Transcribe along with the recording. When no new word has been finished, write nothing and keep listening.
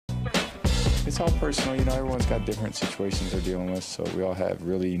It's all personal, you know, everyone's got different situations they're dealing with, so we all have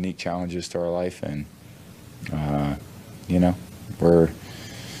really unique challenges to our life, and, you know,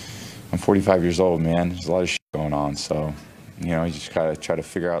 I'm 45 years old, man. There's a lot of shit going on, so, you know, you just gotta try to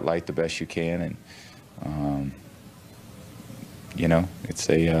figure out life the best you can, and, you know, it's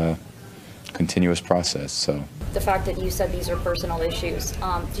a continuous process, so. The fact that you said these are personal issues,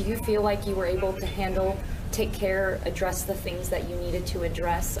 do you feel like you were able to take care, address the things that you needed to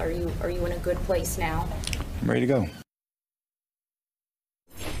address? Are you in a good place now? I'm ready to go.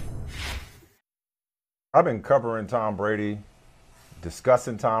 I've been covering Tom Brady,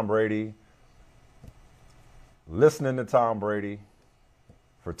 discussing Tom Brady, listening to Tom Brady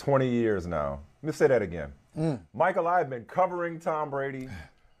for 20 years now. Let me say that again. Michael, I've been covering Tom Brady,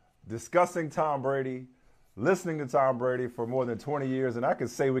 discussing Tom Brady, listening to Tom Brady for more than 20 years, and I can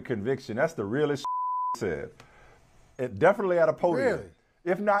say with conviction, that's the realest said. It definitely at a podium, really?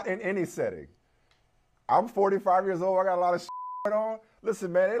 If not in any setting. I'm 45 years old. I got a lot of going on.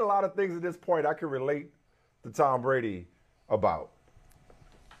 Listen, man, there's a lot of things at this point I can relate to Tom Brady about.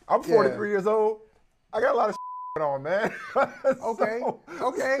 I'm 43 years old. I got a lot of going on, man. Okay.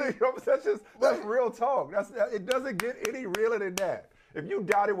 Okay. You know, that's real talk. It doesn't get any realer than that. If you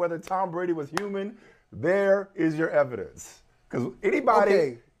doubted whether Tom Brady was human, there is your evidence. Because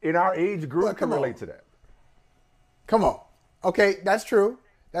anybody in our age group can relate to that. Come on. Okay, that's true.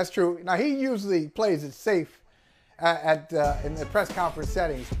 That's true. Now, he usually plays it safe in the press conference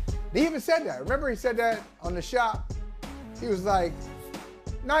settings. He even said that. Remember he said that on the shop? He was like,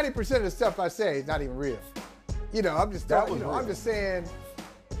 90% of the stuff I say is not even real. You know, I'm just I'm just saying,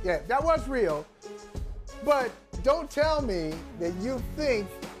 yeah, that was real. But don't tell me that you think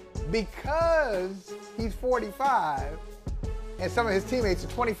because he's 45 and some of his teammates are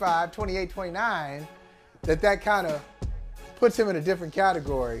 25, 28, 29, that kind of puts him in a different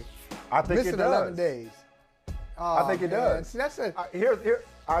category. I think it does. 11 days. Oh, I think it does. See, that's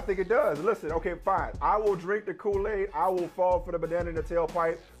I think it does. Listen, okay, fine. I will drink the Kool-Aid. I will fall for the banana in the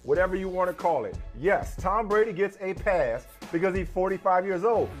tailpipe, whatever you want to call it. Yes, Tom Brady gets a pass because he's 45 years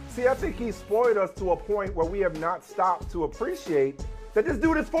old. See, I think he spoiled us to a point where we have not stopped to appreciate that this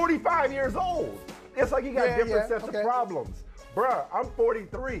dude is 45 years old. It's like he got different sets of problems. Bruh, I'm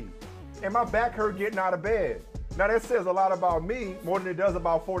 43, and my back hurt getting out of bed. Now, that says a lot about me, more than it does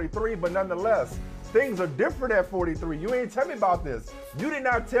about 43, but nonetheless, things are different at 43. You ain't tell me about this. You did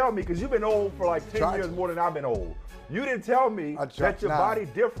not tell me, because you've been old for like 10 years more than I've been old. You didn't tell me that your body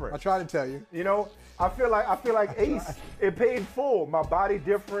different. I tried to tell you. You know, I feel like Ace. It paid full. My body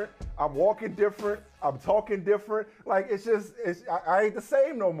different. I'm walking different. I'm talking different. Like, I ain't the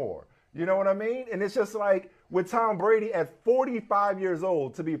same no more. You know what I mean? And it's just like with Tom Brady at 45 years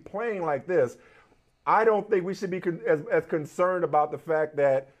old to be playing like this, I don't think we should be as concerned about the fact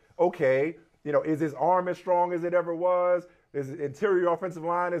that, okay, you know, is his arm as strong as it ever was? His interior offensive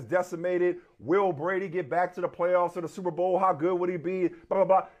line is decimated. Will Brady get back to the playoffs or the Super Bowl? How good would he be? Blah, blah,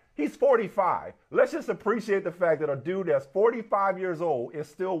 blah. He's 45. Let's just appreciate the fact that a dude that's 45 years old is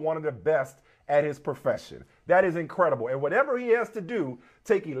still one of the best at his profession. That is incredible. And whatever he has to do,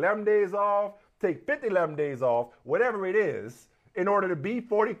 take 11 days off, take 11 days off, whatever it is, in order to be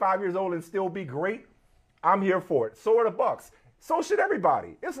 45 years old and still be great, I'm here for it. So are the Bucs. So should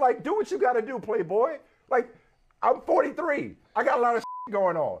everybody. It's like, do what you got to do, playboy. Like, I'm 43. I got a lot of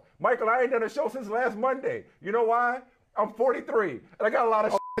going on. Michael, I ain't done a show since last Monday. You know why? I'm 43, and I got a lot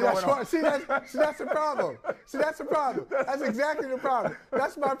of going on. See, that's the problem. See, that's the problem. That's exactly the problem.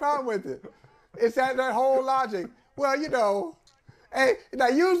 That's my problem with it. It's that whole logic. Well, you know, hey, now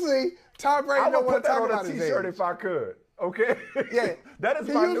usually Tom Brady don't want to talk about his age. I would put that on a T-shirt if I could. Okay? Yeah. That is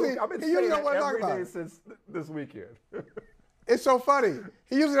my new. I've been saying that every day since this weekend. It's so funny.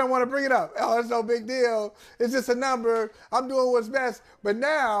 He usually don't want to bring it up. Oh, it's no big deal. It's just a number. I'm doing what's best. But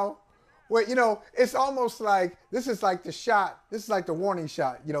now, well, you know, it's almost like this is like the shot. This is like the warning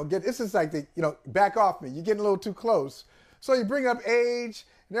shot. You know, this is like the, you know, back off me. You're getting a little too close. So you bring up age,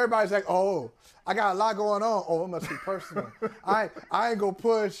 and everybody's like, oh, I got a lot going on. Oh, it must be personal. I ain't gonna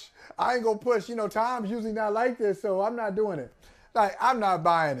push. I ain't gonna push. You know, Tom's usually not like this, so I'm not doing it. Like, I'm not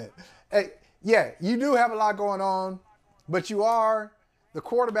buying it. Hey, yeah, you do have a lot going on, but you are the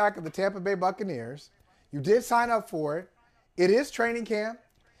quarterback of the Tampa Bay Buccaneers. You did sign up for it. It is training camp.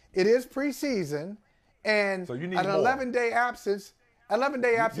 It is preseason. And so you need an 11-day absence.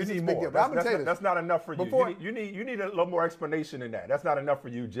 11-day absence is a big deal. That's not enough for you. You need a little more explanation than that. That's not enough for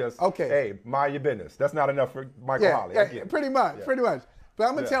you just, hey, mind your business. That's not enough for Michael Holley. Yeah, pretty much. But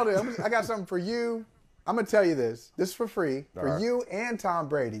I'm going to tell you, I got something for you. I'm going to tell you this. This is for free for you and Tom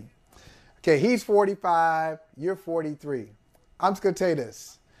Brady. Okay, he's 45, you're 43. I'm just going to tell you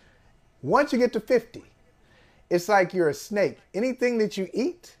this. Once you get to 50, it's like you're a snake. Anything that you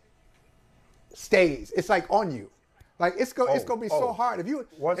eat stays. It's like on you. Like it's gonna be so hard. If you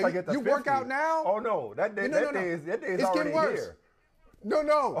work out now. Oh no, that day is already here.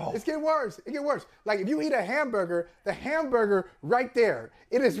 No, it's getting worse. It gets worse. Like if you eat a hamburger, the hamburger right there,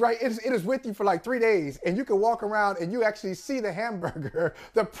 it is with you for like 3 days, and you can walk around and you actually see the hamburger,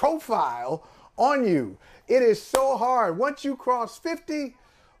 the profile on you. It is so hard. Once you cross 50,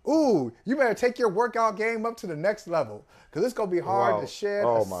 you better take your workout game up to the next level, because it's gonna be hard to shed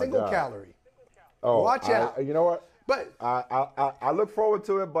a single calorie. Watch out. You know what? But I look forward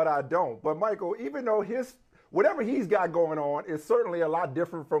to it, but I don't. But Michael, even though whatever he's got going on is certainly a lot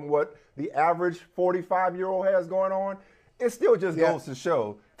different from what the average 45-year-old has going on, it still just goes to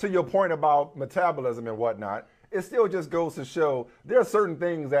show, to your point about metabolism and whatnot, it still just goes to show there are certain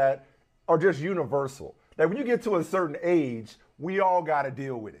things that are just universal. That when you get to a certain age, we all got to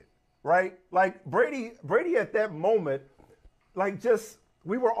deal with it, right? Like Brady at that moment, like just,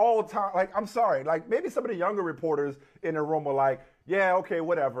 we were all time, like, I'm sorry, like maybe some of the younger reporters in the room were like, yeah, okay,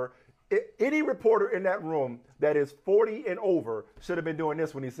 whatever. Any reporter in that room that is 40 and over should have been doing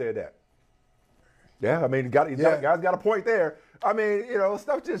this when he said that. Yeah, I mean, guys got a point there. I mean,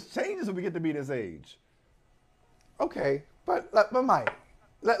 stuff just changes when we get to be this age. Okay, but Mike,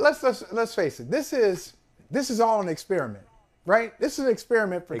 let's face it. This is all an experiment, right? This is an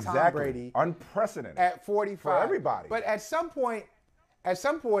experiment for Tom Brady. Unprecedented. At 45. For everybody. But at some point,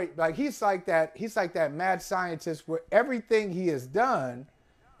 like he's like that mad scientist where everything he has done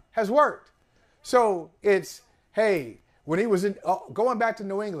has worked. So it's, hey, when he was going back to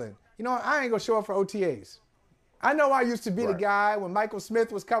New England, I ain't gonna show up for OTAs. I know I used to be the guy when Michael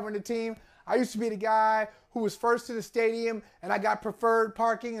Smith was covering the team. I used to be the guy who was first to the stadium, and I got preferred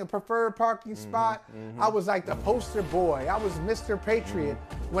parking, spot. I was like the poster boy. I was Mr. Patriot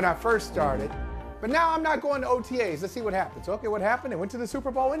when I first started. But now I'm not going to OTAs. Let's see what happens. Okay, what happened? They went to the Super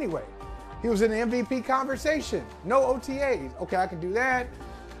Bowl anyway. He was in the MVP conversation. No OTAs. Okay, I can do that.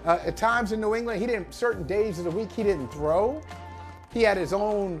 At times in New England, certain days of the week, he didn't throw. He had his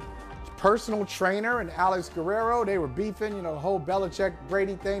own personal trainer and Alex Guerrero. They were beefing, the whole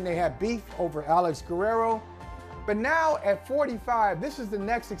Belichick-Brady thing. They had beef over Alex Guerrero. But now at 45, this is the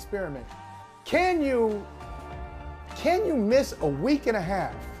next experiment. Can you miss a week and a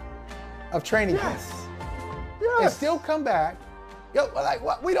half of training camp and still come back? Like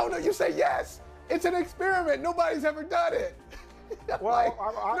what? We don't know. You say yes. It's an experiment. Nobody's ever done it. Well,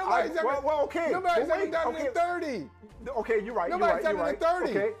 nobody's ever done it at 30. Okay, you're right. Nobody's done it at 30.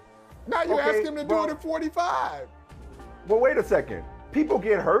 Okay. Now you ask him to do it at 45. Well, wait a second. People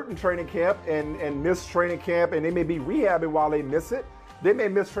get hurt in training camp and miss training camp, and they may be rehabbing while they miss it. They may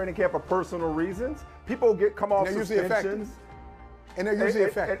miss training camp for personal reasons. People come off suspensions. And they're usually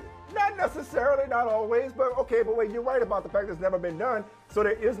effective. Not necessarily, not always, but wait, you're right about the fact that it's never been done. So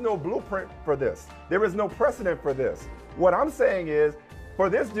there is no blueprint for this. There is no precedent for this. What I'm saying is, for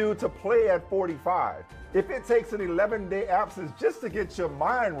this dude to play at 45, if it takes an 11-day absence just to get your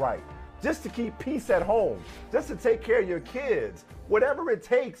mind right, just to keep peace at home, just to take care of your kids, whatever it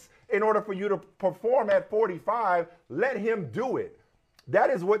takes in order for you to perform at 45, let him do it.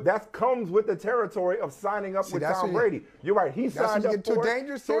 That comes with the territory of signing up with Tom Brady. You're right. He signed up for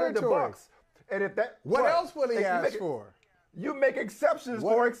dangerous territory. The Bucs. And if that, what else will he ask for? You make exceptions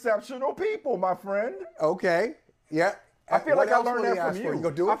for exceptional people, my friend. Okay. Yeah. I feel like I learned that from you. You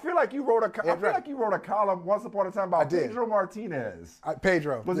gonna do it? I feel like you wrote a column once upon a time about Pedro Martinez.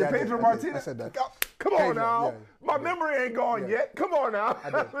 Pedro. Was it Pedro Martinez? I said that. Come on now. My memory ain't gone yet. Come on now.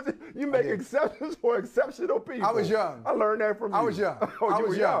 You make exceptions for exceptional people. I was young. I learned that from you. I was young. I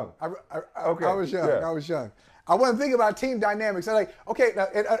was young. Okay. I was young. Yeah. I was young. I wasn't thinking about team dynamics. I'm like, okay, now,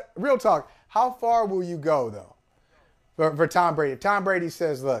 real talk. How far will you go, though, for Tom Brady? Tom Brady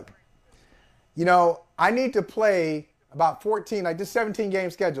says, look, I need to play about 14, like this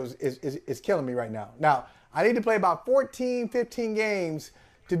 17-game schedule is killing me right now. Now, I need to play about 14, 15 games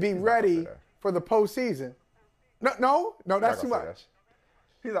to be ready for the postseason. No, that's too much.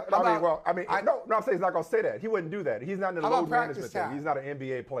 He's not, I'm saying he's not going to say that. He wouldn't do that. He's not in the load management thing. He's not an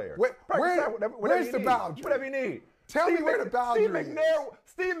NBA player. Where's the boundary? Whatever you need. Tell me where the boundary is.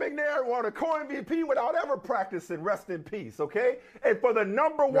 Steve McNair won a co-MVP without ever practicing. Rest in peace, okay? And for the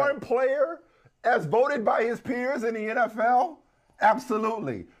number one player, as voted by his peers in the NFL,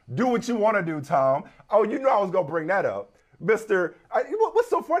 absolutely. Do what you want to do, Tom. Oh, you know I was going to bring that up. What's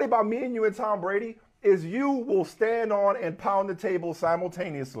so funny about me and you and Tom Brady is you will stand on and pound the table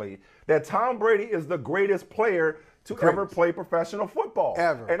simultaneously that Tom Brady is the greatest player to Great. ever play professional football.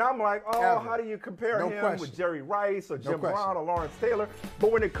 Ever. And I'm like, oh, Ever. how do you compare No him question. with Jerry Rice or Jim question. Brown or Lawrence Taylor?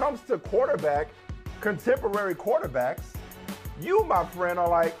 But when it comes to contemporary quarterbacks, you, my friend, are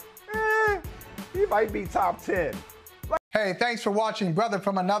like, he might be top 10. Hey, thanks for watching Brother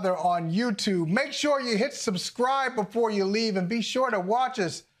from Another on YouTube. Make sure you hit subscribe before you leave, and be sure to watch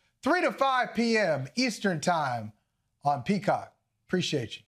us 3 to 5 p.m. Eastern Time on Peacock. Appreciate you.